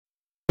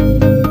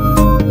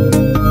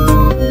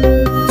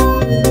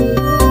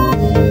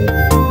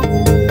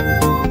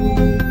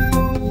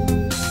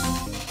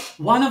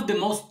of the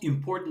most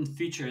important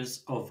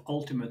features of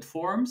Ultimate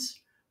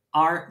Forms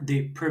are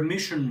the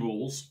permission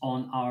rules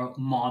on our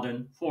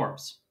modern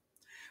forms.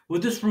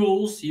 With these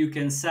rules, you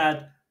can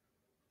set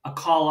a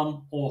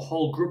column or a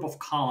whole group of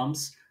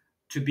columns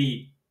to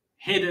be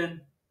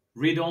hidden,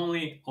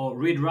 read-only, or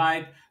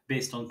read-write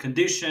based on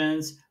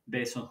conditions,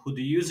 based on who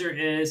the user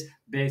is,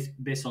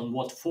 based on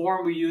what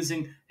form we're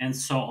using, and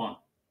so on.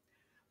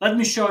 Let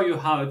me show you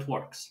how it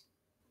works.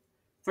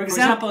 For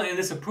example, in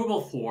this approval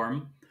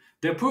form,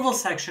 the approval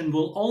section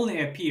will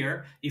only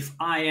appear if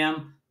I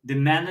am the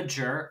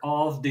manager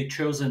of the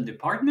chosen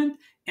department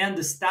and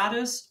the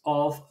status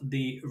of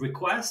the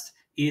request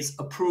is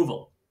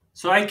approval.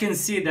 So I can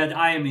see that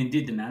I am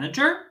indeed the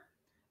manager.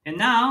 And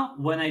now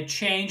when I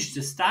change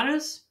the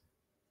status,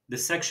 the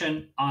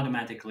section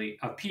automatically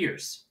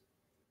appears.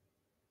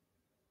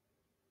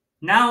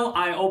 Now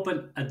I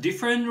open a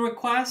different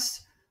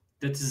request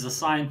that is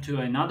assigned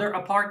to another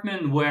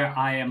apartment where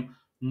I am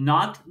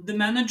not the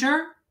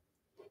manager.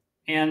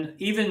 And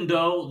even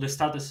though the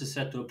status is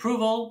set to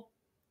approval,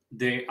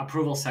 the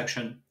approval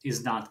section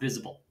is not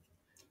visible.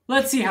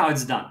 Let's see how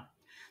it's done.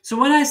 So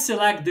when I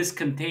select this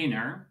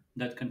container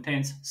that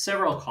contains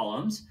several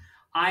columns,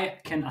 I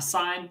can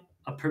assign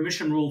a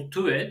permission rule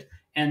to it,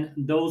 and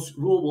those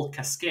rules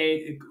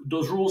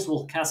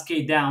will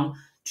cascade down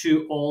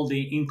to all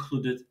the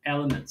included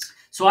elements.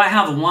 So I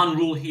have one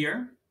rule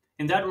here,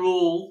 and that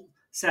rule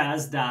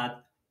says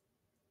that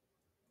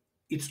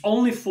it's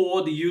only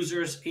for the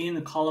users in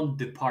the column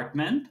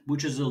department,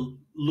 which is a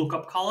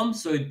lookup column.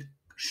 So it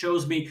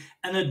shows me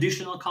an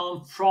additional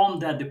column from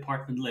that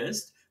department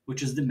list,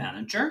 which is the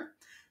manager.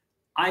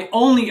 I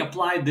only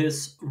apply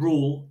this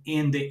rule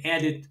in the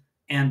edit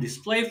and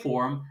display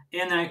form,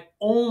 and I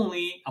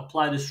only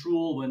apply this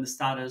rule when the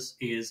status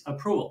is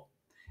approval.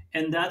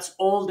 And that's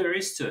all there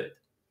is to it.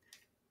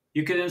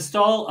 You can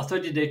install a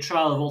 30-day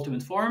trial of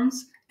Ultimate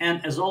Forms,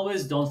 and as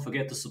always, don't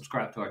forget to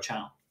subscribe to our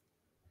channel.